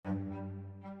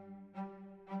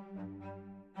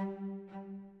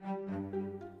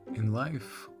In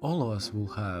life, all of us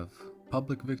will have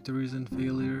public victories and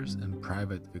failures and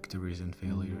private victories and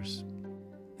failures.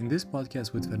 In this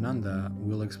podcast with Fernanda,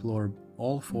 we'll explore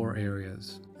all four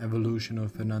areas: evolution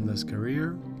of Fernanda's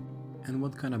career, and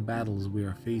what kind of battles we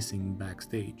are facing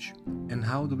backstage, and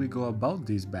how do we go about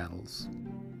these battles.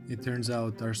 It turns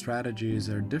out our strategies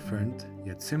are different,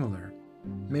 yet similar,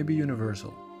 maybe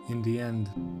universal. In the end,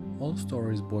 all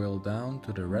stories boil down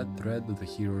to the red thread of the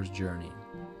hero's journey: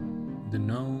 the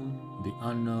known, the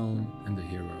unknown, and the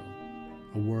hero.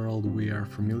 A world we are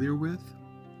familiar with,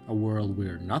 a world we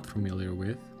are not familiar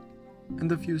with,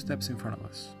 and a few steps in front of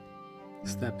us.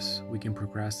 Steps we can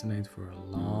procrastinate for a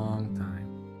long time.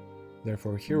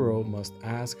 Therefore, hero must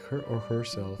ask her or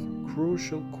herself a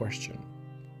crucial question: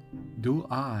 do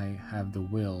I have the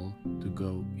will to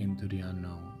go into the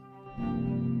unknown?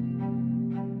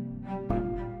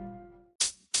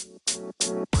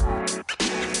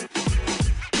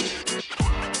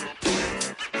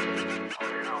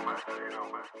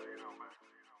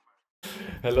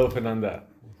 Hello, Fernanda.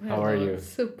 How are you?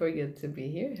 Super good to be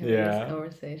here having Yeah. this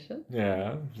conversation.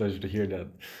 Yeah, pleasure to hear that.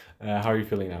 How are you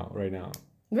feeling now, right now?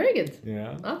 Very good.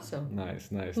 Yeah. Awesome.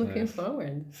 Nice. Looking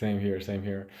forward. Same here.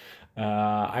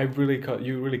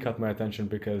 You really caught my attention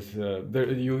because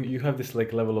you have this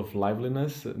like level of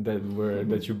liveliness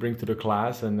that you bring to the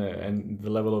class, and the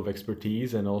level of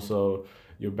expertise, and also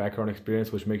your background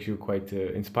experience, which makes you quite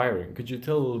inspiring. Could you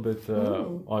tell a little bit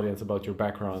audience about your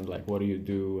background, like what do you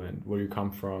do and where you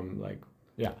come from, like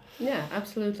yeah. Yeah,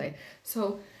 absolutely.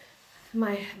 So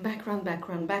my background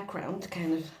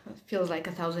kind of feels like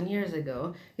 1,000 years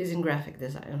ago is in graphic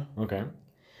design. Okay.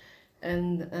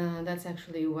 And that's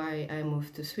actually why I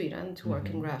moved to Sweden to work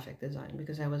in graphic design,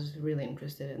 because I was really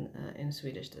interested in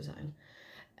Swedish design.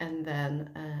 And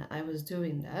then I was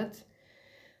doing that,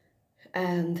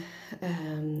 and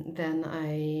then I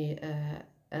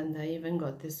even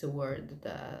got this award,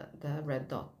 the Red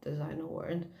Dot Design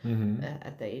Award,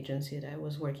 at the agency that I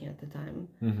was working at the time.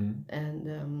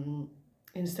 And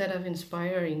instead of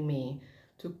inspiring me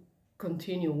to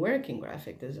continue working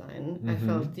graphic design, I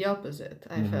felt the opposite.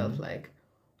 I felt like,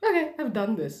 okay, I've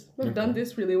done this. I've done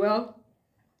this really well.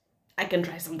 I can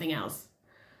try something else.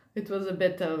 It was a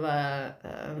bit of a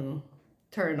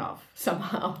turn off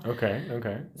somehow. Okay.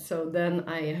 So then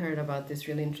I heard about this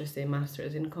really interesting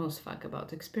master's in Konstfack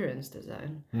about experience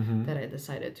design that I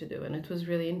decided to do. And it was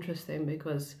really interesting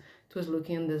because it was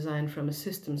looking at design from a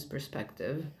systems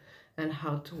perspective and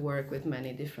how to work with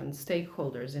many different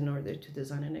stakeholders in order to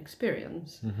design an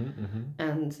experience.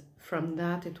 And from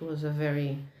that, it was a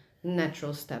very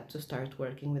natural step to start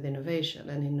working with innovation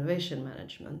and innovation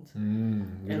management,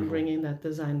 and bringing that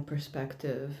design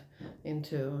perspective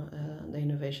into the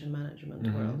innovation management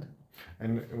world.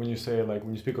 And when you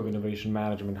speak of innovation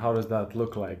management, how does that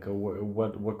look like?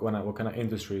 What kind of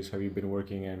industries have you been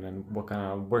working in, and what kind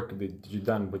of work did you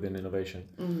done within innovation?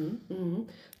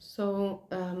 So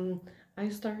I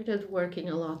started working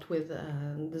a lot with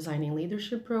designing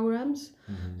leadership programs.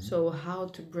 So how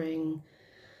to bring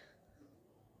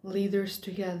leaders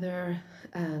together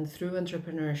and through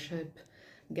entrepreneurship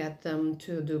get them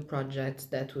to do projects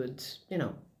that would,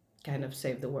 kind of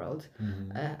save the world.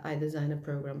 I designed a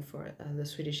program for the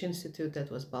Swedish Institute that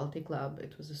was Baltic Lab.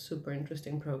 It was a super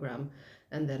interesting program.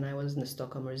 And then I was in the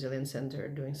Stockholm Resilience Center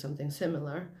doing something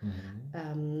similar.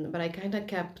 But I kind of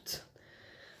kept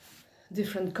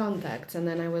different contacts. And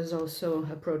then I was also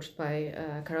approached by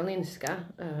Karolinska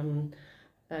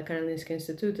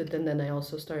Institute, and then I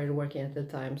also started working at the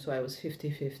time, so I was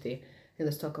 50-50 in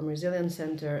the Stockholm Resilience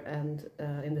Center and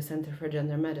in the Center for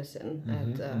Gender Medicine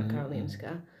at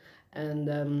Karolinska.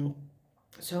 And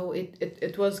so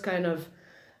it was kind of,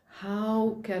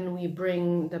 how can we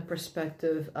bring the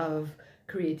perspective of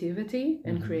creativity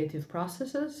and creative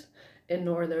processes in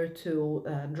order to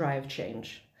drive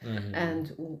change.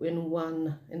 And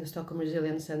in the Stockholm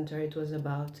Resilience Center, it was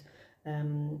about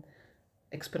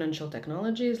exponential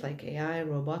technologies like AI,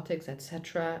 robotics,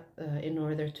 etc., in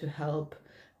order to help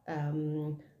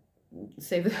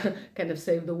save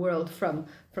the world from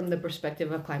the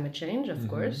perspective of climate change, of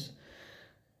course,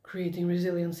 creating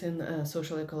resilience in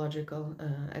social ecological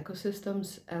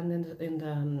ecosystems. And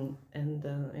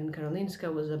in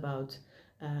Karolinska was about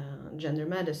gender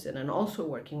medicine, and also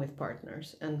working with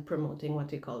partners and promoting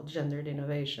what we call gendered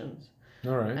innovations.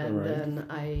 All right. Then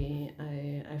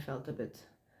I felt a bit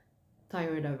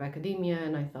tired of academia,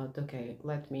 and I thought, okay,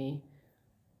 let me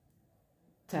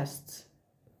test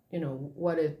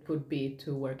what it would be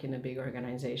to work in a big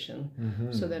organization.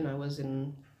 So then I was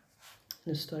in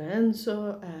Stora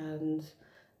Enso, and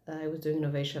I was doing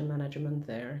innovation management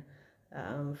there.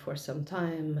 for some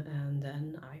time, and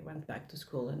then I went back to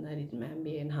school and I did my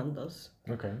MBA in Handels.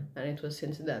 Okay. And it was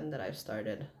since then that I've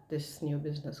started this new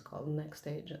business called Next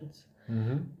Agents.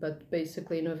 But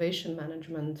basically, innovation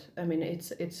management, I mean,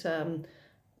 it's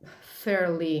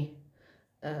fairly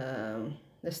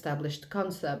established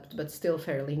concept, but still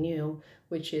fairly new,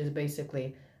 which is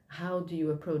basically how do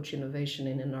you approach innovation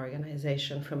in an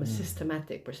organization from a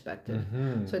systematic perspective.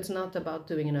 So it's not about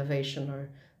doing innovation or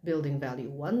building value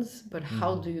once, but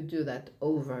how do you do that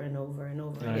over and over and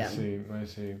over again. I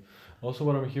see. Also,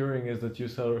 what I'm hearing is that you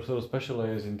sort of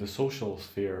specialize in the social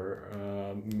sphere,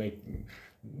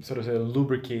 sort of say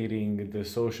lubricating the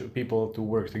social people to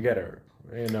work together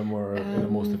in a more in the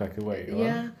most effective way. Right?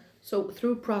 Yeah. So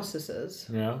through processes.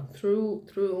 Yeah.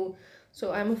 Through.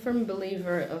 So I'm a firm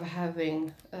believer of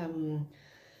having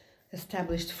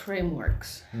established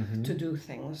frameworks to do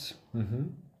things.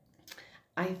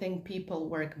 I think people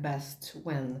work best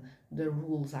when the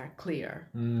rules are clear.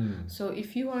 So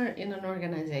if you are in an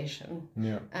organization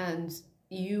and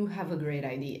you have a great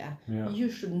idea,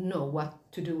 you should know what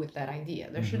to do with that idea.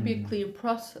 There should be a clear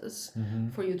process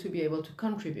for you to be able to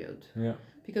contribute.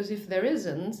 Because if there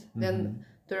isn't, then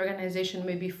the organization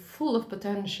may be full of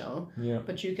potential,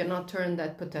 but you cannot turn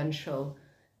that potential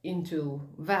into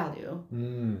value.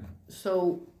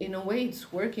 So in a way,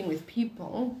 it's working with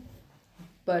people,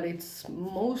 but it's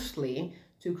mostly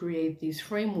to create these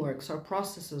frameworks or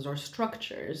processes or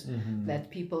structures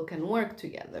that people can work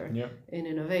together in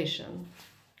innovation.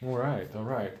 All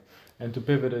right. And to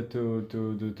pivot it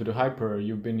to the hyper,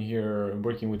 you've been here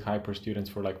working with hyper students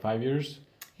for like 5 years.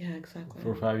 Yeah, exactly.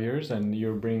 For 5 years, and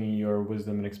you're bringing your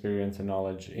wisdom and experience and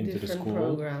knowledge into the school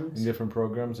programs. In different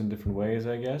programs in different ways,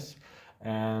 I guess.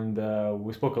 And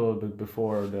we spoke a little bit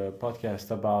before the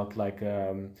podcast about like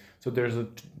so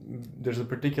there's a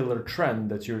particular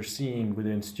trend that you're seeing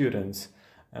within students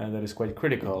that is quite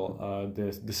critical.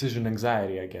 This decision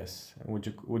anxiety, I guess.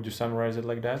 Would you summarize it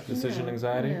like that? Decision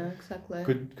anxiety. Yeah, exactly.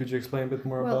 Could you explain a bit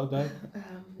more about that?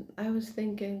 I was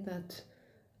thinking that.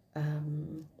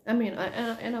 I mean,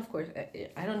 and of course,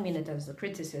 I don't mean it as a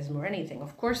criticism or anything.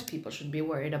 Of course, people should be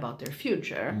worried about their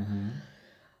future,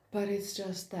 but it's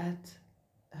just that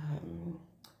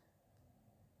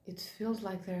it feels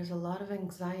like there's a lot of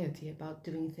anxiety about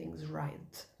doing things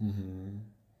right.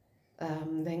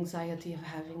 The anxiety of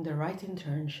having the right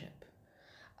internship,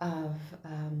 of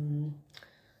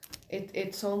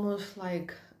it's almost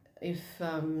like if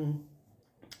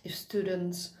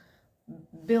students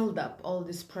build up all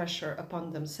this pressure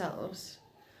upon themselves,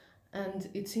 and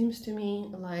it seems to me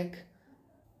like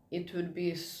it would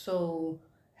be so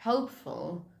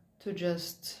helpful to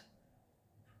just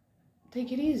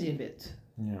take it easy a bit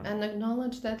and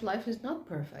acknowledge that life is not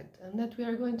perfect and that we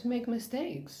are going to make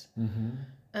mistakes.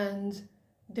 And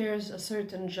there's a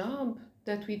certain job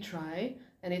that we try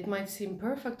and it might seem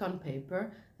perfect on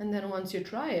paper, and then once you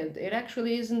try it, it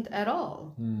actually isn't at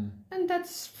all. And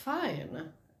that's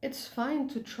fine. It's fine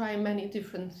to try many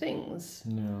different things.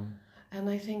 And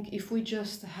I think if we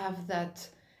just have that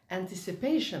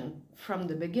anticipation from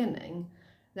the beginning,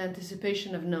 the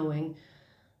anticipation of knowing,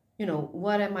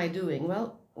 what am I doing?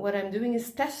 Well, what I'm doing is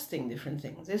testing different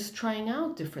things, is trying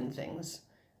out different things.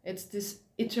 It's this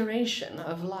iteration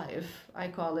of life. I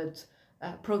call it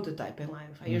prototyping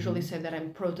life. I usually say that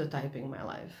I'm prototyping my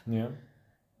life.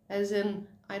 As in,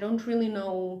 I don't really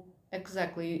know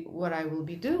exactly what I will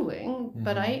be doing,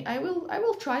 but I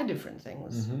will try different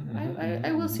things.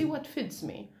 I will see what fits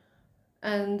me.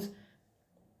 And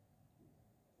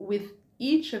with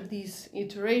each of these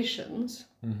iterations,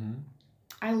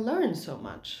 I learn so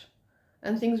much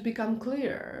and things become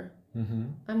clearer.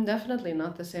 I'm definitely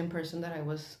not the same person that I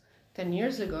was 10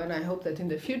 years ago, and I hope that in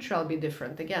the future I'll be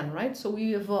different again, right? So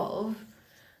we evolve.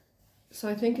 So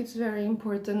I think it's very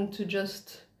important to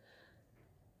just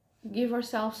give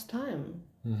ourselves time.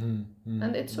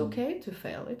 And it's okay to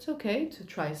fail. It's okay to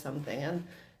try something. And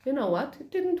you know what? It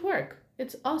didn't work.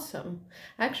 It's awesome.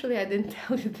 Actually, I didn't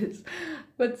tell you this,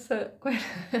 but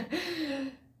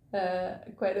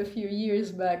quite a few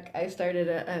years back, I started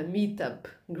a meetup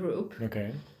group.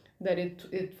 Okay. That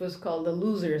it was called the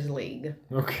Losers League.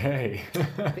 Okay.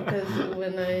 Because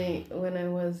when I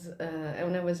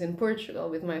was in Portugal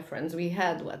with my friends, we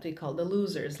had what we call the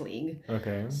Losers League.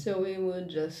 Okay. So we would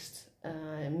just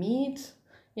meet,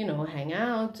 hang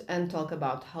out and talk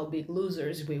about how big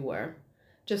losers we were.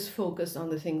 Just focus on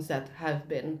the things that have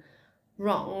been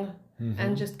wrong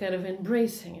and just kind of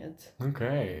embracing it.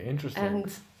 Okay, interesting.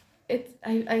 And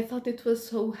I thought it was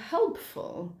so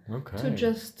helpful to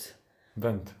just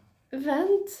vent,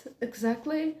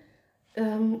 exactly.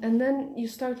 And then you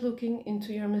start looking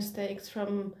into your mistakes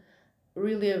from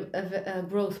really a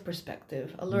growth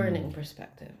perspective, a learning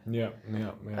perspective. Yeah.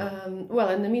 Well,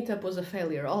 and the meetup was a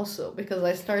failure also because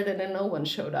I started and no one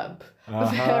showed up.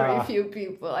 Aha. Very few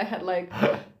people. I had like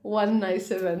one nice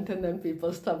event and then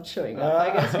people stopped showing up.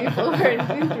 I guess people weren't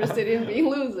interested in being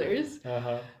losers.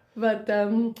 But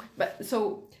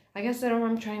so I guess that what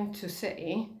I'm trying to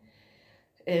say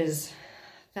is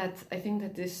that I think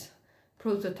that this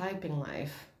prototyping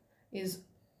life is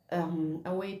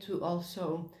a way to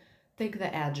also take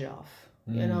the edge off.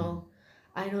 You know,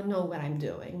 I don't know what I'm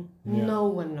doing. Yeah. No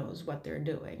one knows what they're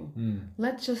doing.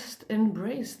 Let's just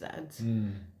embrace that.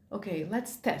 Okay,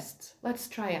 let's test. Let's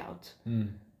try out.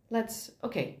 Let's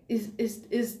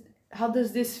is how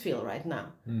does this feel right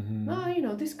now? Oh, you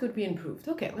know, this could be improved.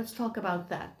 Okay, let's talk about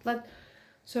that.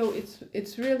 So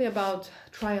it's really about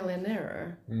trial and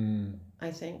error,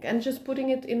 I think, and just putting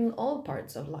it in all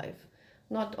parts of life,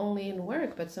 not only in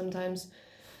work, but sometimes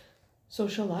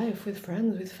social life with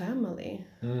friends, with family.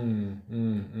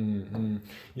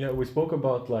 Yeah, we spoke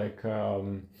about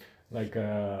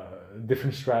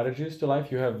different strategies to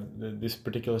life. You have this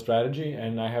particular strategy,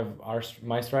 and I have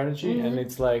my strategy, and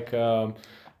it's like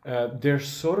they're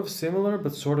sort of similar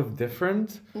but sort of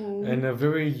different in a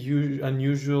very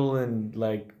unusual and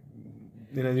like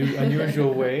in an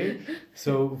unusual way.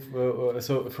 So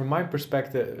from my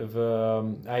perspective,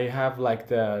 I have like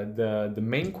the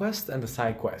main quest and the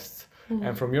side quest.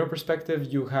 And from your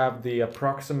perspective, you have the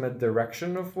approximate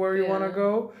direction of where you want to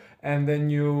go, and then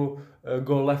you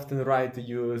go left and right.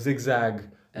 You zigzag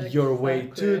your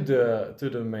way to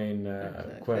the main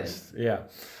quest. Yeah.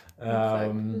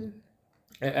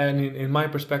 And in my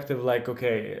perspective, like,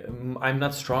 okay, I'm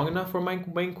not strong enough for my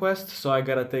main quest, so I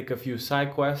gotta take a few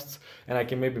side quests, and I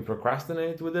can maybe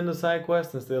procrastinate within the side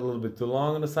quest and stay a little bit too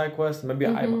long on the side quest. Maybe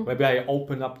I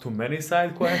open up too many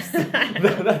side quests.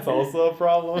 That's also a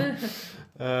problem.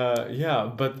 Yeah,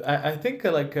 but I think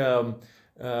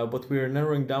what we're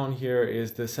narrowing down here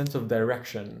is the sense of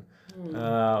direction.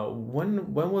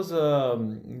 When was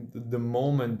the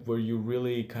moment where you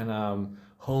really kind of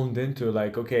honed into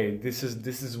like, okay, this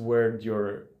is where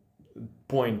your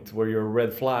point, where your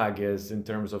red flag is in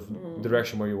terms of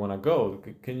direction where you want to go?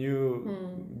 Can you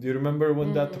do you remember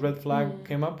when that red flag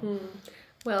came up?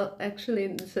 Well, actually,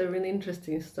 it's a really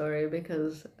interesting story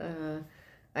because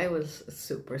I was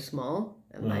super small,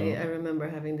 and I remember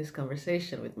having this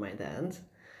conversation with my dad,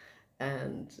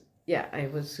 and yeah, I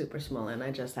was super small, and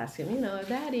I just asked him, you know,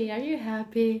 Daddy, are you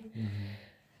happy?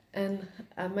 And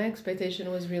my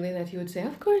expectation was really that he would say,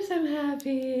 of course I'm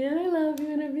happy, and I love you,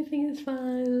 and everything is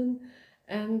fine.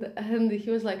 And he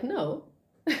was like, no.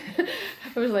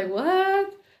 I was like,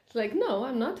 what? It's like, no,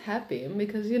 I'm not happy,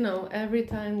 because, you know, every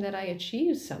time that I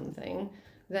achieve something,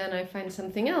 then I find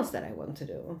something else that I want to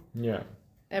do. Yeah.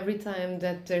 Every time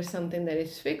that there's something that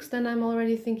is fixed, then I'm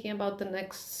already thinking about the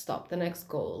next stop, the next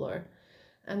goal,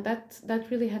 and that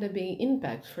really had a big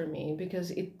impact for me,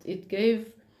 because it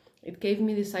gave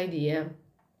me this idea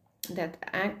that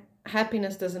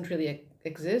happiness doesn't really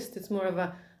exist. It's more of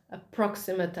a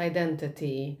approximate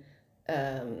identity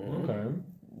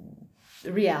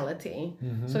reality.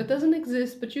 So it doesn't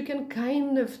exist, but you can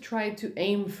kind of try to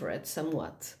aim for it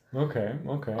somewhat. Okay.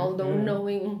 Although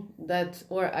knowing that,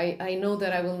 or I know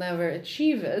that I will never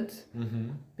achieve it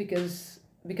because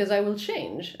I will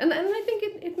change. And I think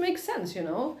it makes sense, you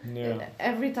know? Yeah.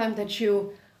 Every time that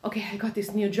you, okay, I got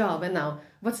this new job, and now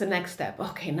what's the next step?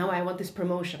 Okay, now I want this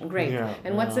promotion. Great. Yeah,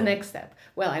 and what's the next step?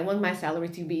 Well, I want my salary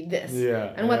to be this.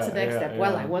 Yeah, and what's the next step?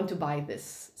 Well, yeah. I want to buy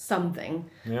this something.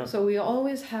 Yeah. So we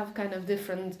always have kind of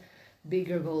different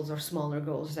bigger goals or smaller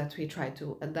goals that we try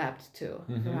to adapt to,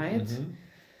 right?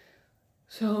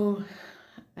 So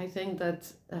I think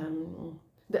that,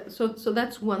 so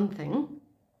that's one thing.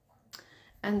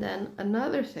 And then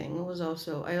another thing was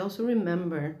I also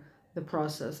remember the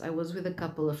process. I was with a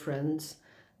couple of friends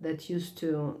that used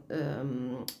to,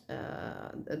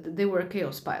 they were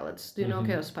chaos pilots. Do you know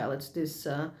chaos pilots? This,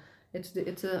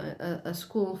 it's a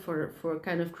school for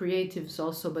kind of creatives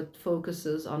also, but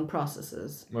focuses on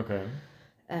processes. Okay.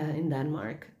 In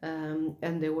Denmark,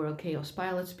 and they were chaos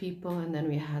pilots people, and then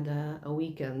we had a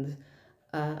weekend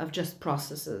of just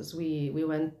processes. We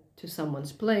went to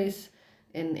someone's place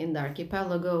in the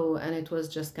archipelago, and it was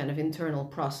just kind of internal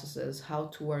processes, how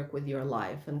to work with your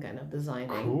life and kind of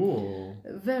designing. Cool.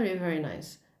 Very, very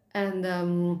nice. And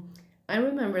I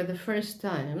remember the first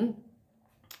time,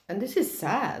 and this is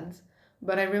sad,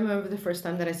 but I remember the first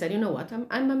time that I said, you know what,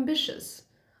 I'm ambitious.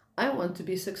 I want to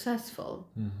be successful.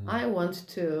 I want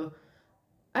to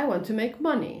make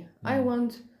money.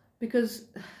 Because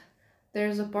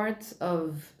there's a part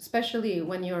of, especially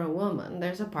when you're a woman,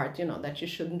 there's a part, that you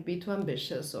shouldn't be too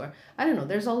ambitious, or I don't know,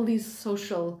 there's all these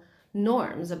social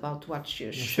norms about what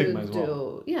you Stigma should as do.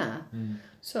 well. Yeah.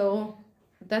 So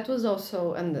that was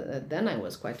also, and then I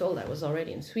was quite old. I was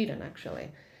already in Sweden, actually.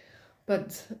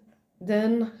 But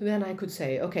then I could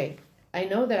say, okay, I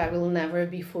know that I will never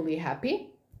be fully happy.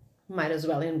 Might as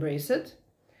well embrace it.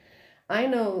 I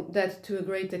know that to a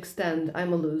great extent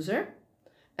I'm a loser,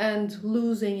 and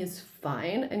losing is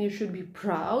fine, and you should be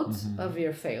proud of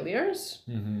your failures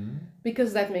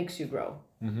because that makes you grow.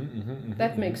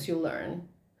 That makes you learn.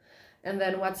 And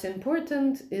then what's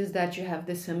important is that you have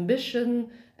this ambition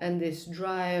and this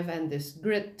drive and this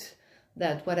grit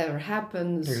that whatever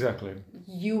happens, Exactly.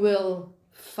 you will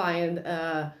find,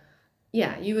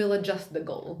 you will adjust the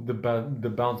goal. The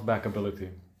bounce back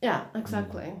ability. Yeah,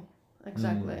 exactly.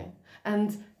 Exactly.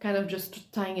 And kind of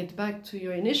just tying it back to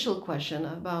your initial question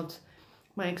about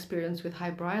my experience with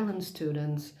Hyper Island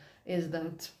students is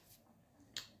that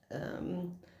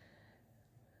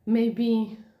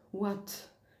maybe what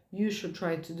you should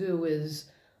try to do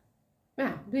is,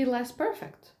 be less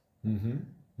perfect.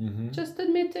 Just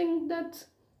admitting that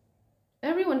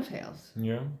everyone fails.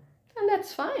 Yeah. And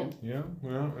that's fine. Yeah.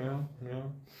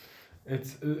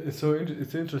 It's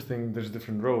it's interesting. There's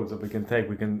different roads that we can take.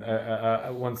 We can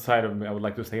one side of me, I would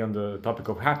like to stay on the topic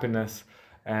of happiness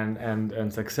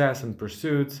and success and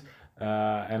pursuits,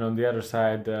 and on the other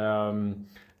side,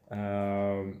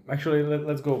 actually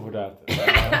let's go for that.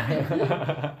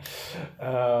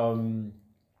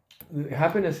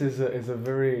 Happiness is a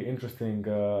very interesting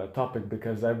topic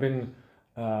because I've been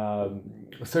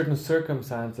certain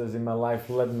circumstances in my life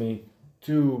led me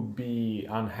to be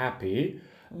unhappy.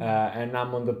 And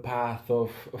I'm on the path of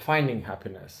finding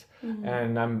happiness,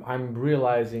 and I'm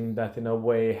realizing that in a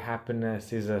way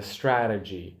happiness is a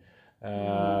strategy,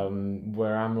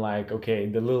 where I'm like, okay,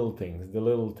 the little things,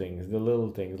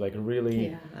 like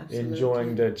really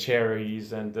enjoying the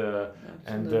cherries and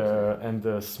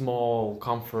the small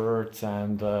comforts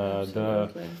and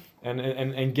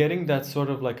and getting that sort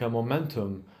of like a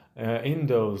momentum in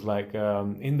those, like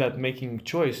in that making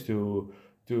choice to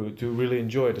really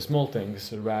enjoy the small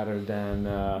things rather than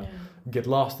get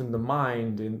lost in the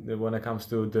mind when it comes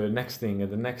to the next thing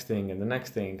and the next thing and the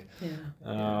next thing.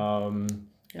 I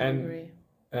agree.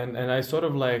 And I sort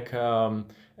of like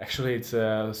actually it's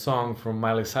a song from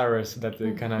Miley Cyrus that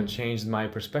kind of changed my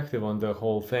perspective on the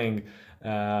whole thing.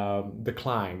 The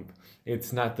climb.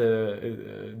 It's not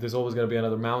there's always going to be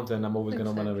another mountain. I'm always going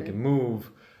to want to make a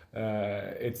move.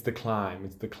 It's the climb.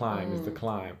 It's the climb. It's the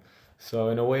climb. So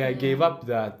in a way, I gave up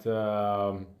that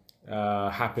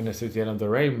happiness at the end of the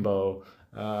rainbow.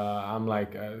 I'm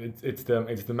like, it's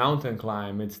the mountain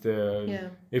climb. It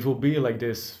will be like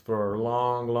this for a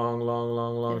long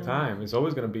time. It's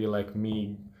always gonna be like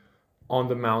me on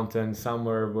the mountain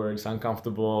somewhere where it's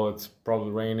uncomfortable. It's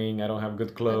probably raining. I don't have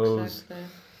good clothes.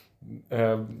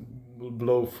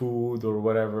 Low food or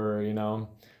whatever,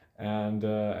 And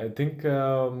I think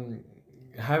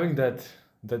having that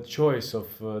choice of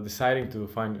deciding to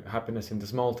find happiness in the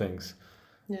small things.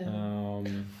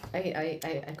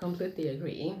 I completely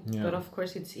agree. But of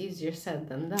course, it's easier said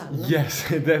than done.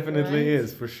 Yes, it definitely right?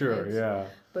 is, for sure. Right. Yeah.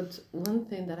 But one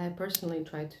thing that I personally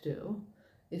try to do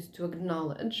is to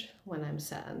acknowledge when I'm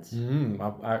sad. 100%.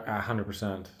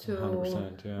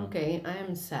 100%. Yeah. Okay, I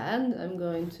am sad. I'm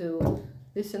going to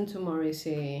listen to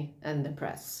Morrissey and the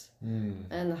Press.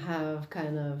 And have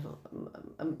kind of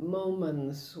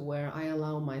moments where I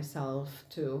allow myself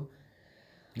to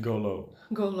go low.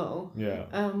 Yeah.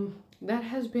 That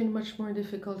has been much more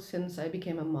difficult since I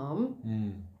became a mom,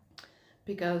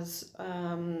 because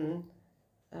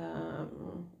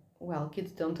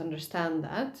kids don't understand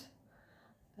that,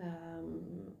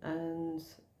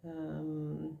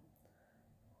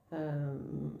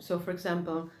 so for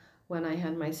example, when I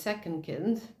had my second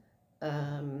kid,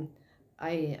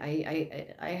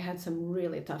 I had some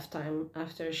really tough time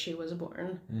after she was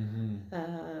born.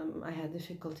 I had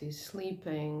difficulties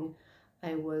sleeping.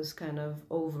 I was kind of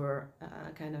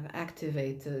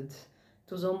activated.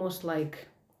 It was almost like,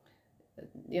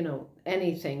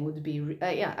 anything would be.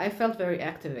 I felt very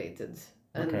activated,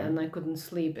 and I couldn't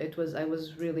sleep. I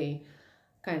was really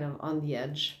kind of on the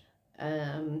edge.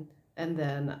 And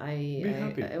then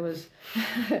I was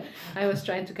I was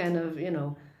trying to kind of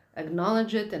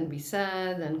acknowledge it and be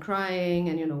sad and crying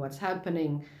and what's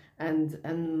happening, and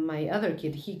my other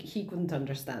kid, he couldn't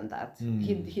understand that.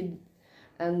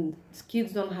 And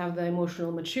kids don't have the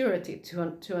emotional maturity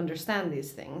to understand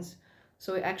these things,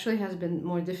 so it actually has been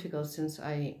more difficult since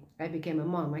I became a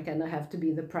mom. I kind of have to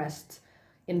be the pressed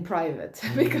in private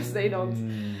because they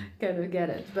don't kind of get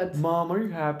it. But Mom, are you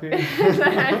happy?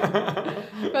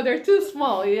 but they're too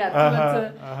small yet.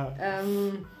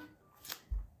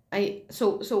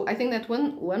 So I think that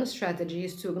one strategy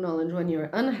is to acknowledge when you're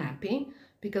unhappy,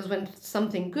 because when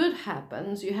something good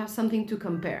happens, you have something to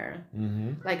compare.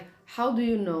 Like, how do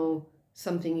you know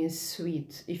something is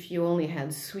sweet if you only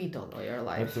had sweet all your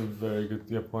life? That's a very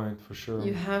good point, for sure.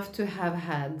 You have to have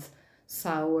had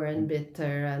sour and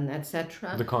bitter and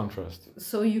etc. The contrast.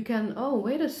 So you can, oh,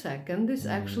 wait a second, this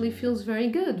actually feels very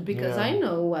good because I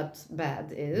know what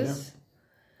bad is.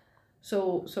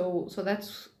 So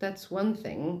that's one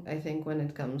thing, I think, when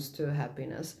it comes to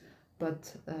happiness.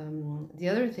 But the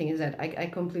other thing is that I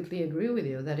completely agree with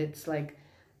you that it's like,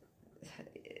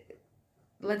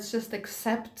 let's just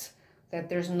accept that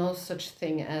there's no such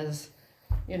thing as,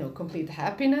 complete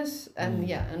happiness, and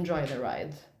enjoy the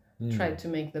ride. Try to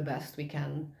make the best we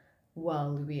can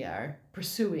while we are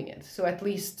pursuing it. So at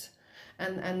least,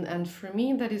 and for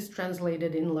me, that is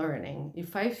translated in learning.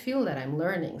 If I feel that I'm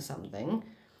learning something,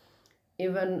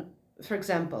 even, for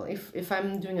example, if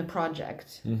I'm doing a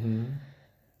project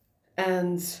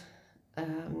and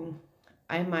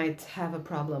I might have a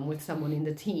problem with someone in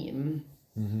the team,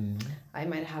 I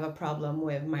might have a problem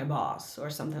with my boss or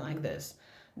something like this,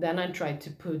 then I try to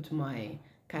put my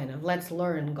kind of let's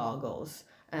learn goggles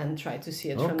and try to see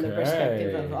it from the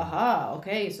perspective of,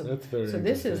 so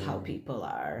this is how people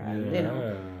are,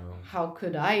 and how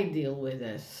could I deal with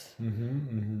this?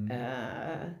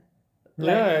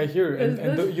 I hear,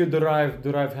 and you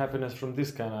derive happiness from this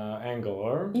kind of angle,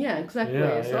 or? Yeah, exactly.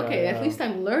 At least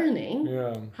I'm learning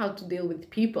how to deal with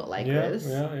people like this.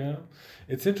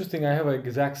 It's interesting. I have a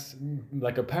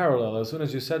parallel. As soon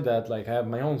as you said that, like, I have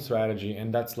my own strategy,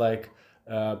 and that's like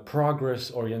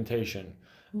progress orientation.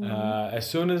 As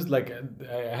soon as, like,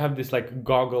 I have this like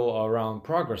goggle around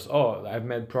progress. Oh, I've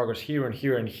made progress here and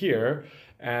here and here,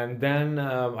 and then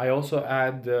I also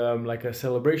add like a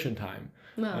celebration time.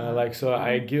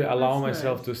 I allow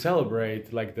myself to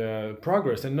celebrate like the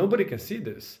progress, and nobody can see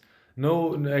this.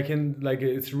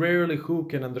 It's rarely who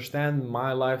can understand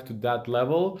my life to that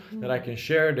level that I can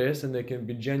share this and they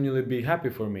can genuinely be happy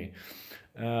for me.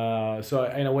 So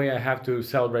in a way, I have to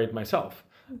celebrate myself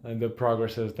and the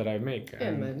progresses that I make.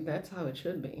 Man, that's how it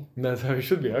should be. That's how it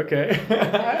should be. Okay.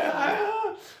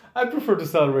 I prefer to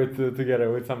celebrate together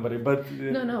with somebody, but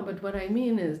no. But what I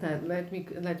mean is that let me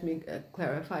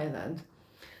clarify that.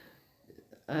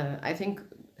 I think,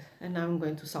 and now I'm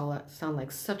going to sound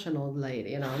like such an old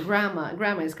lady,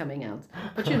 grandma is coming out.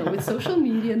 But with social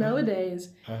media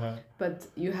nowadays, but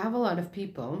you have a lot of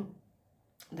people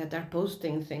that are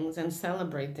posting things and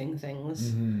celebrating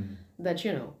things that,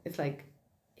 it's like,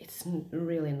 it's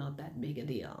really not that big a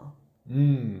deal.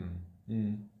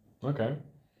 Okay.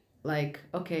 Like,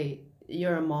 okay,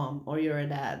 you're a mom or you're a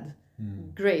dad.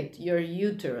 Great, your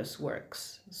uterus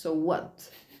works. So what?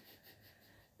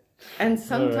 And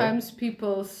sometimes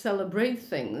people celebrate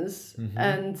things,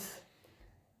 and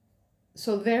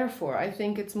so therefore I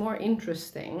think it's more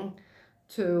interesting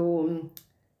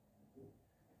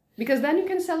because then you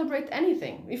can celebrate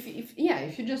anything. If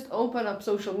you just open up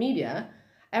social media,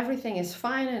 everything is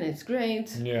fine and it's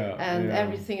great,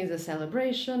 everything is a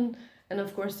celebration. And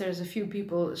of course, there's a few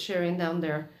people sharing down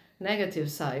their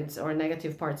negative sides or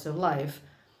negative parts of life,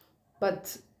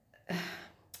 but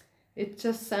it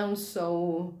just sounds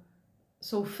so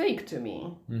fake to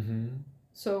me.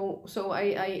 So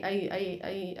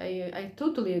I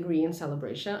totally agree in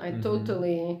celebration. I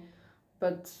totally,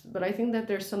 but I think that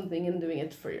there's something in doing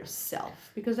it for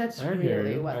yourself, because that's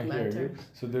really what matters.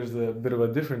 So there's a bit of a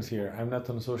difference here. I'm not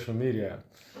on social media.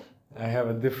 I have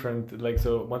a different,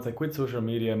 so once I quit social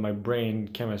media, my brain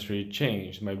chemistry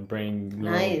changed. My brain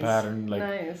neural pattern,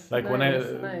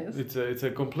 it's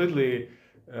a completely.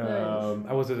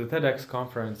 I was at a TEDx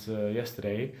conference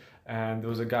yesterday, and there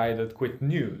was a guy that quit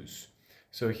news.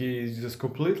 So he's just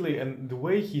completely, and the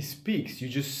way he speaks, you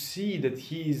just see that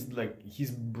he's like,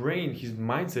 his brain, his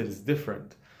mindset is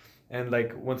different. And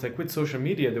like, once I quit social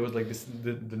media, there was like this,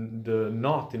 the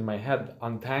knot in my head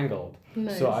untangled.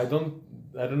 So I don't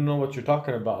know what you're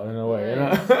talking about in a way.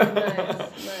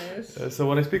 Nice. So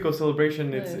when I speak of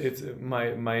celebration, it's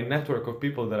my network of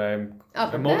people that I'm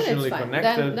emotionally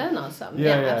connected. Then awesome.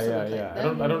 Yeah.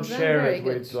 I don't share it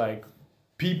with like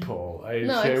people. I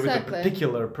share it with a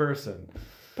particular person.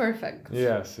 Perfect.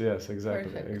 Yes,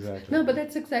 exactly. Perfect. Exactly. No, but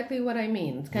that's exactly what I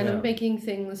mean. It's kind of making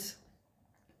things,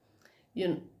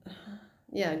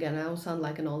 again, I'll sound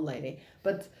like an old lady,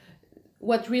 but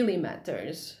what really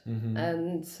matters,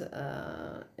 and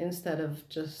instead of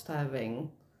just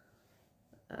having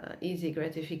easy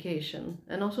gratification,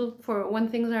 and also for when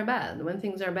things are bad. When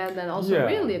things are bad, then also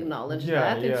really acknowledge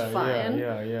that it's fine.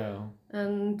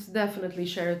 And definitely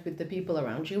share it with the people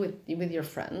around you, with your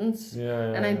friends.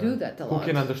 And I do that a lot. Who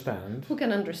can understand? Who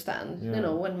can understand? You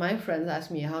know, when my friends ask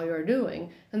me how you're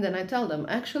doing, and then I tell them,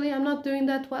 actually, I'm not doing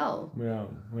that well. Yeah.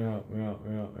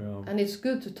 And it's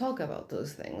good to talk about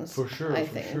those things. For sure, I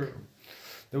think. Sure.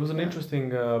 There was an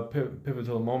interesting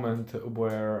pivotal moment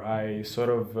where I sort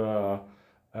of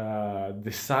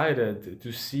decided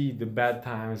to see the bad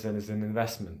times as an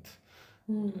investment.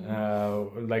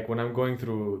 Like when I'm going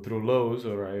through lows,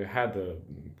 or I had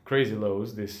crazy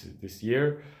lows this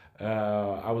year,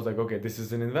 I was like, okay, this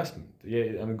is an investment.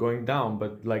 Yeah, I'm going down,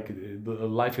 but like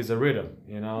life is a rhythm,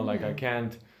 you know, like I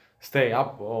can't stay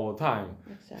up all the time.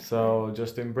 Exactly. So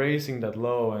just embracing that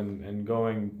low and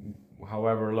going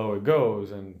however low it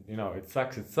goes, and you know, it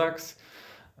sucks. And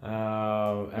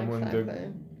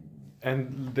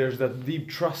and there's that deep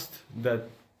trust that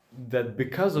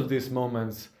because of these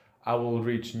moments I will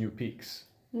reach new peaks.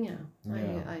 Yeah.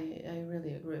 I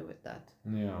really agree with that.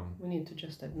 Yeah. We need to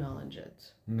just acknowledge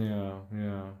it. Yeah.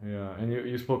 And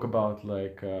you spoke about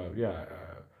like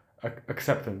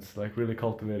acceptance, like really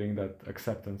cultivating that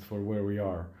acceptance for where we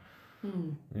are.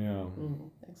 Yeah.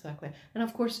 Exactly. And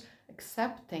of course,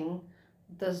 accepting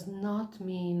does not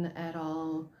mean at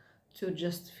all to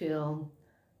just feel,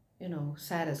 you know,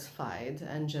 satisfied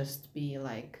and just be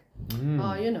like,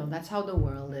 oh, you know, that's how the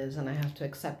world is and I have to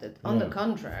accept it. On the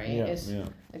contrary, it's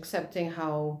accepting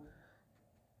how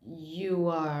you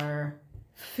are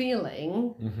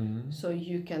feeling, so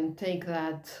you can take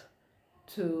that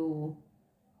to...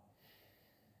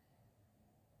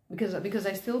 Because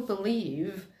I still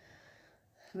believe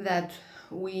that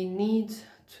we need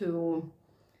to...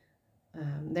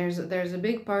 there's a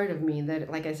big part of me that,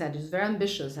 like I said, is very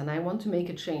ambitious and I want to make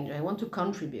a change. I want to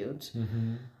contribute.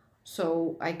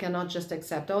 So I cannot just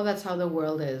accept, oh, that's how the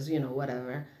world is, you know,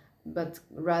 whatever. But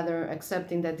rather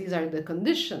accepting that these are the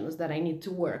conditions that I need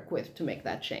to work with to make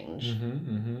that change.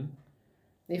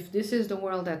 If this is the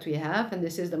world that we have and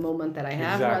this is the moment that I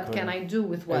have, what can I do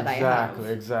with what I have?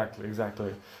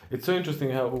 Exactly. It's so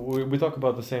interesting how we talk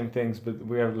about the same things, but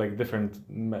we have like different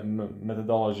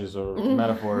methodologies or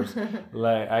metaphors.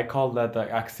 Like I call that like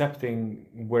accepting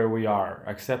where we are,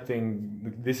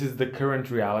 accepting this is the current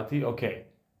reality. Okay,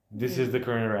 this is the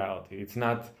current reality. It's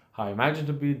not how I imagine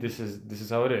to be. This is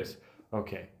how it is.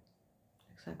 Okay,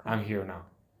 exactly. I'm here now.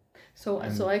 So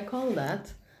I call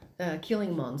that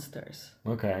killing monsters.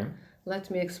 Okay. Let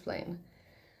me explain.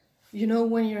 You know,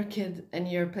 when you're a kid and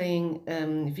you're playing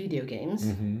video games,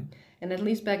 and at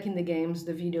least back in the games,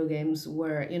 the video games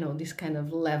were, you know, this kind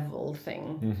of level thing.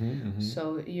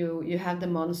 So you had the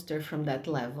monster from that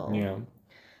level. Yeah.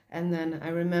 And then I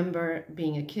remember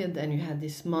being a kid and you had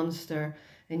this monster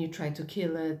and you try to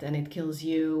kill it and it kills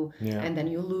you. Yeah. And then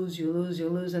you lose.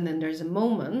 And then there's a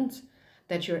moment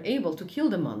that you're able to kill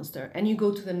the monster and you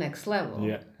go to the next level.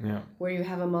 Where you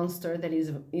have a monster that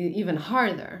is even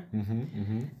harder.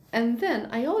 And then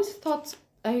I always thought,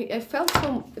 I felt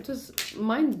so, it was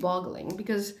mind-boggling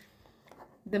because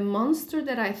the monster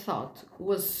that I thought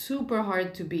was super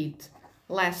hard to beat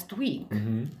last week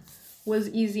was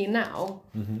easy now.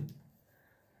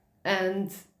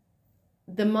 And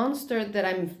the monster that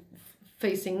I'm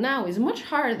facing now is much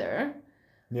harder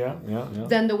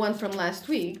than the one from last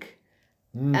week.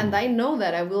 And I know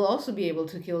that I will also be able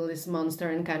to kill this monster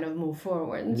and kind of move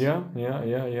forward. Yeah.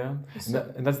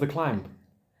 So, and that's the climb.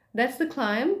 That's the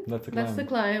climb.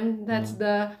 That's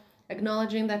the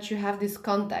acknowledging that you have this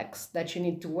context that you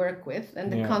need to work with,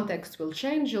 and the context will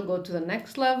change. You'll go to the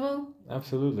next level.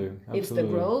 Absolutely. It's the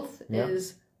growth.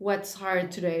 Is what's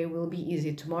hard today will be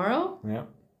easy tomorrow. Yeah.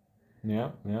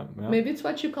 Maybe it's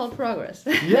what you call progress.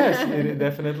 Yes, it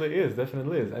definitely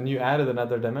is. And you added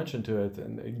another dimension to it,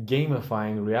 and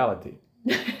gamifying reality.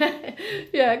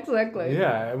 Yeah, exactly.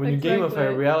 Yeah, when you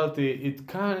gamify reality,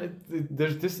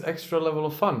 there's this extra level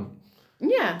of fun.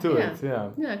 Yeah,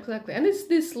 exactly. And it's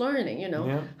this learning, you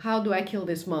know, how do I kill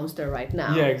this monster right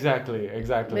now? Yeah, exactly.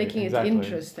 Making it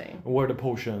interesting. Where are the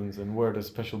potions and where are the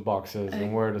special boxes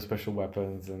and where are the special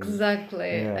weapons? And exactly.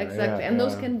 And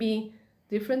those can be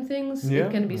different things. It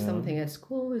can be something at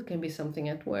school, it can be something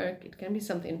at work, it can be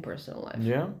something in personal life.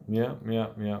 Yeah.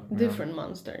 Different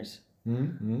monsters.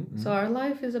 So our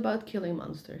life is about killing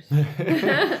monsters.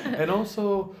 And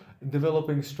also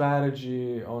developing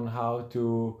strategy on how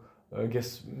to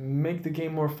make the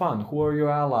game more fun. Who are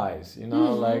your allies? You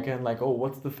know,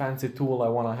 what's the fancy tool I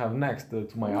want to have next to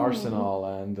my arsenal?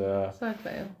 And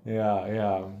exactly.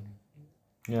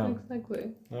 Yeah.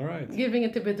 Exactly. All right. Giving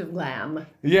it a bit of glam.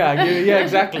 Yeah,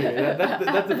 exactly.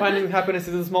 That's defining happiness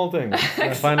is a small thing.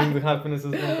 Finding the happiness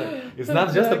is a small thing. It's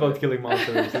not just about killing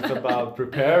monsters. It's about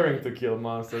preparing to kill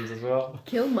monsters as well.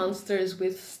 Kill monsters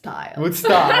with style. With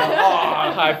style.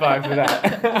 Oh, high five for that.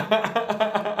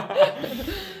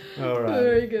 All right.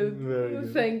 Very good. Very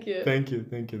good. Thank you.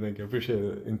 Thank you. Appreciate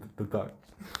it. The talk.